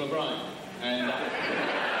into Chief O'Brien. And...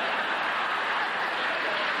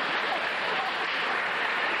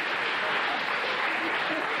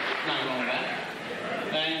 nothing wrong with that.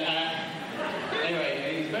 And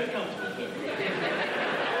anyway, he's very comfortable too.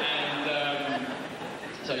 And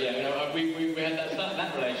so yeah, you know, we had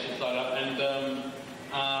that relationship started up, and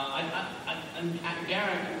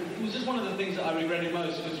Gareth, it was just one of the things that I regretted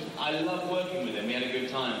most because I loved working with him. We had a good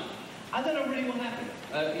time. I don't know really what happened.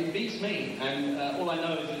 It beats me, and all I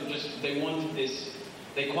know is that just they wanted this.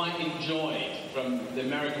 They quite enjoyed, from the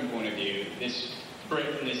American point of view, this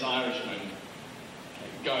Brit and this Irishman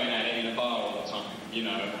going at it in a bar all the time, you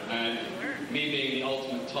know, and me being the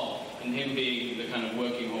ultimate top, and him being the kind of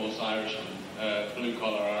working horse Irishman,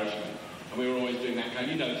 blue-collar Irishman. And we were always doing that kind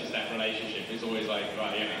of, you notice that relationship, it's always like,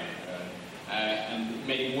 right, you know, and it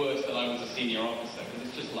made it worse that I was a senior officer, because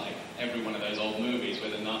just like every one of those old movies where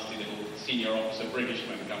the nasty little senior officer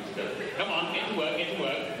Britishman comes to go, come on, get to work,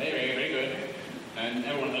 very, very good. And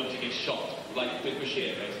everyone hopes to get shot, like with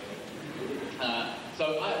Bashir, basically.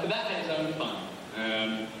 But that had its own fun.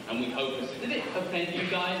 And we hopelessly, did it offend you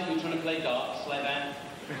guys? We were trying to play darts like that?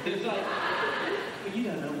 It's like, but you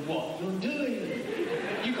don't know what you're doing.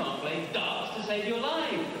 You can't play darts to save your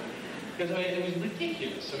life. Because, I mean, it was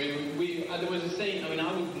ridiculous. I mean, there was a scene, I mean,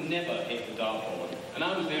 I would never hit the dartboard. And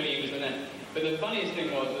I was the only Englishman there. But the funniest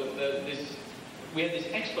thing was that we had this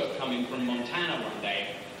expert coming from Montana one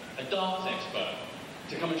day, a darts expert,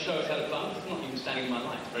 to come and show us how to play. It's not even standing in my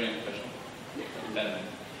light. It's very unprofessional. Better.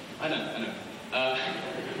 I know.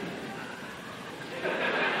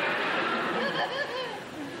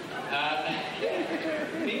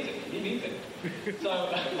 He means it.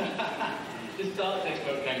 So, this darts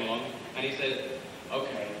expert came along, and he said,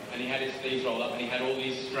 okay, and he had his sleeves rolled up, and he had all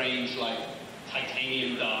these strange, like,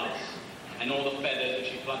 titanium darts, and all the feathers that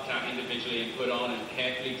she plucked out individually and put on and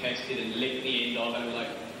carefully tested and licked the end of, and it was like,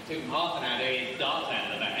 it took him half an hour to get his darts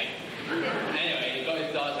out of the bag. Anyway, he got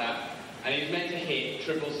his darts out, and he was meant to hit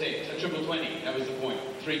 666, triple 20, that was the point,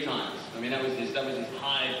 3 times. I mean, that was his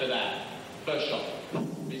high for that. First shot,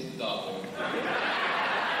 missed the dartboard.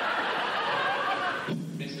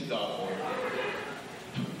 Missed the dartboard.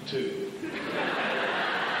 2.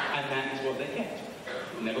 And that is what they get.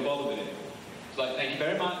 Never bother with it. It's like, thank you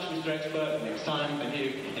very much, Mr. Expert. Next time, thank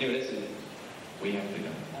you. Anyway, listen, we have to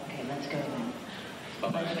go. Okay, let's go then.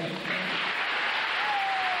 Bye-bye.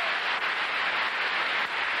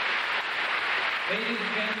 Ladies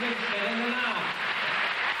and gentlemen, stand in the line.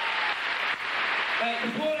 But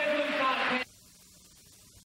before everyone